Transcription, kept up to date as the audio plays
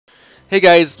Hey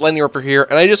guys, Lightning Ripper here,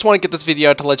 and I just want to get this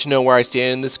video out to let you know where I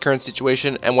stand in this current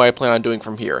situation and what I plan on doing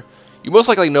from here. You most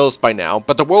likely know this by now,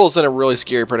 but the world is in a really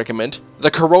scary predicament.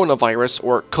 The coronavirus,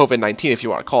 or COVID-19 if you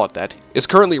want to call it that, is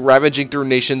currently ravaging through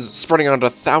nations, spreading onto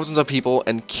thousands of people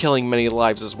and killing many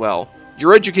lives as well.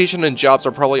 Your education and jobs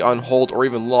are probably on hold or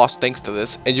even lost thanks to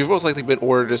this, and you've most likely been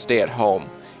ordered to stay at home.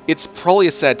 It's probably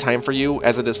a sad time for you,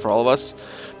 as it is for all of us,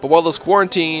 but while this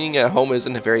quarantining at home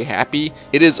isn't very happy,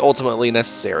 it is ultimately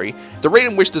necessary. The rate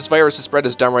in which this virus is spread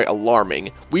is downright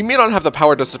alarming. We may not have the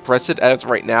power to suppress it as of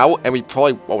right now, and we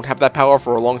probably won't have that power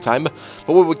for a long time,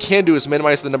 but what we can do is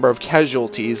minimize the number of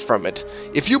casualties from it.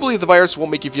 If you believe the virus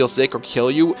won't make you feel sick or kill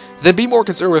you, then be more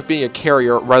concerned with being a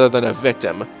carrier rather than a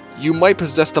victim. You might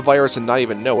possess the virus and not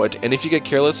even know it, and if you get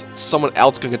careless, someone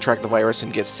else can contract the virus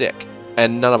and get sick.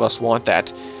 And none of us want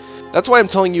that. That's why I'm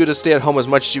telling you to stay at home as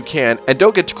much as you can, and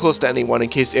don't get too close to anyone in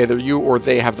case either you or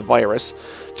they have the virus.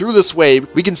 Through this way,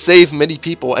 we can save many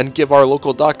people and give our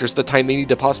local doctors the time they need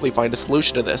to possibly find a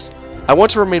solution to this. I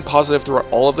want to remain positive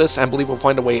throughout all of this and believe we'll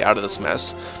find a way out of this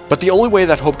mess. But the only way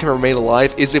that hope can remain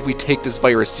alive is if we take this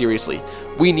virus seriously.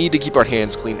 We need to keep our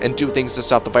hands clean and do things to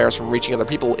stop the virus from reaching other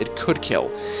people it could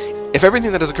kill. If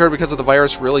everything that has occurred because of the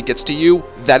virus really gets to you,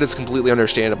 that is completely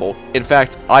understandable. In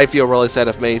fact, I feel really sad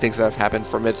if many things that have happened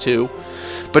from it too.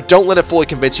 But don't let it fully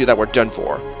convince you that we're done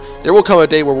for. There will come a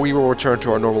day where we will return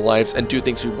to our normal lives and do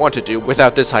things we want to do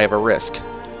without this high of a risk.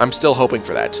 I'm still hoping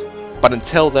for that. But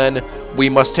until then, we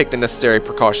must take the necessary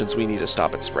precautions we need to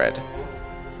stop its spread.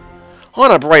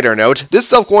 On a brighter note, this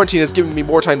self-quarantine has given me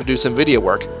more time to do some video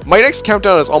work. My next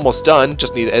countdown is almost done,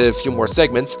 just need to edit a few more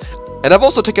segments. And I've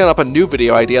also taken up a new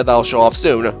video idea that I'll show off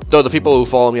soon, though the people who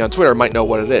follow me on Twitter might know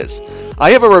what it is. I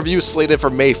have a review slated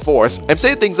for May 4th, I'm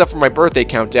setting things up for my birthday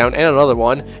countdown and another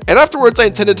one, and afterwards I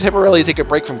intend to temporarily take a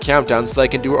break from countdowns so that I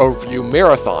can do a review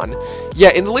marathon.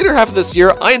 Yeah, in the later half of this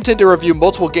year, I intend to review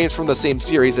multiple games from the same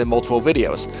series in multiple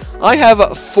videos. I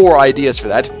have 4 ideas for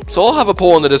that, so I'll have a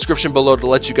poll in the description below to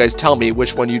let you guys tell me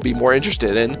which one you'd be more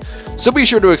interested in, so be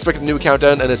sure to expect a new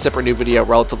countdown and a separate new video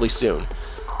relatively soon.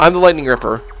 I'm the Lightning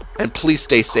Ripper, and please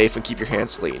stay safe and keep your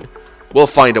hands clean. We'll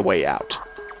find a way out.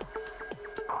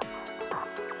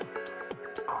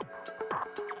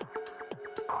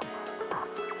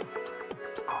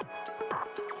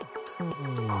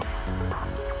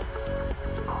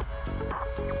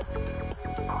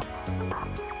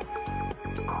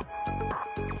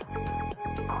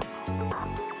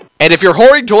 And if you're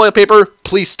hoarding toilet paper,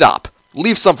 please stop.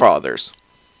 Leave some for others.